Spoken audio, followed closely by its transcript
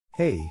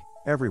Hey,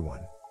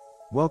 everyone!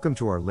 Welcome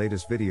to our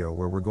latest video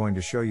where we're going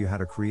to show you how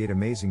to create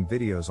amazing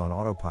videos on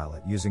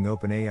autopilot using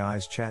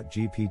OpenAI's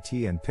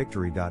ChatGPT and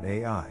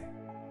Pictory.ai.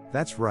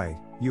 That's right,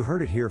 you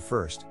heard it here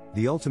first,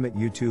 the ultimate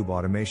YouTube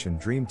automation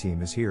dream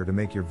team is here to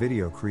make your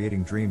video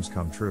creating dreams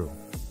come true.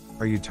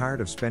 Are you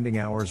tired of spending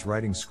hours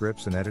writing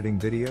scripts and editing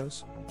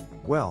videos?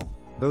 Well,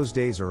 those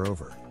days are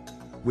over.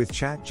 With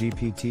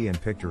ChatGPT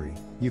and Pictory,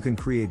 you can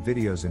create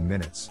videos in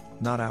minutes,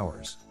 not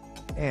hours.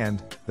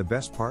 And, the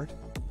best part?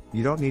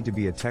 You don't need to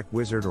be a tech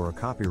wizard or a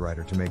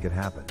copywriter to make it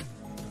happen.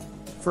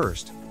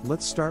 First,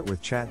 let's start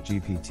with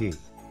ChatGPT.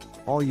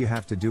 All you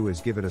have to do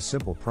is give it a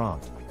simple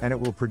prompt, and it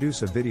will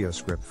produce a video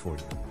script for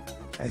you.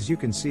 As you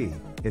can see,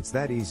 it's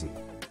that easy.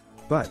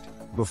 But,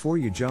 before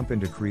you jump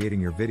into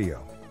creating your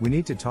video, we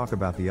need to talk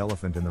about the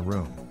elephant in the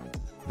room.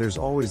 There's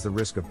always the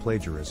risk of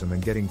plagiarism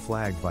and getting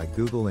flagged by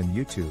Google and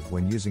YouTube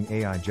when using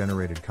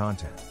AI-generated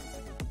content.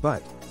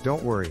 But,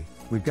 don't worry,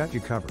 we've got you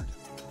covered.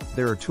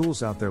 There are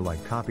tools out there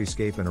like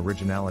Copyscape and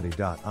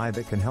Originality.ai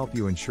that can help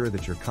you ensure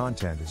that your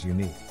content is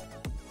unique.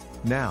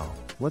 Now,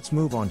 let's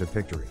move on to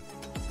Pictory.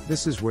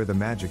 This is where the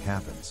magic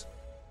happens.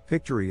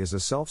 Pictory is a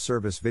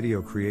self-service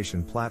video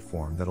creation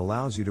platform that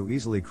allows you to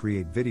easily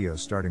create videos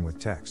starting with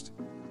text.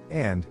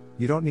 And,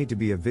 you don't need to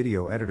be a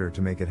video editor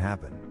to make it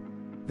happen.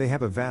 They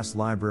have a vast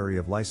library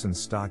of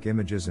licensed stock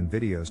images and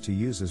videos to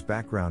use as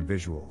background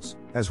visuals,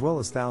 as well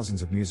as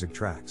thousands of music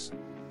tracks.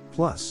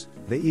 Plus,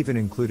 they even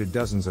included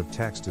dozens of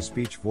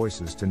text-to-speech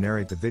voices to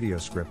narrate the video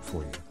script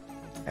for you.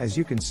 As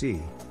you can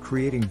see,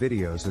 creating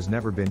videos has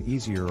never been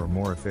easier or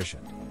more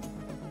efficient.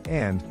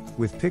 And,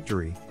 with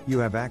Pictory, you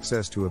have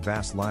access to a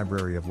vast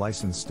library of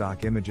licensed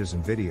stock images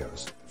and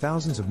videos,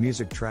 thousands of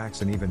music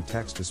tracks and even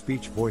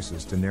text-to-speech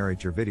voices to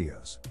narrate your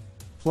videos.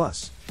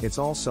 Plus, it's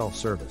all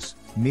self-service,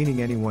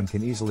 meaning anyone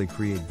can easily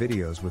create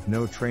videos with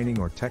no training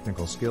or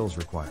technical skills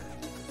required.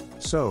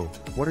 So,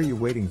 what are you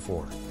waiting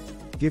for?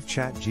 Give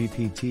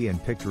ChatGPT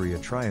and Pictory a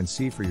try and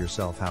see for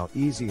yourself how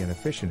easy and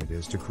efficient it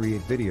is to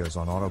create videos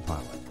on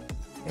autopilot.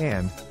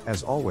 And,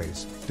 as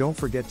always, don't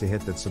forget to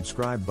hit that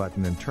subscribe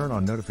button and turn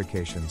on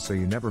notifications so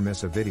you never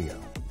miss a video.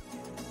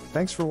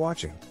 Thanks for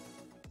watching.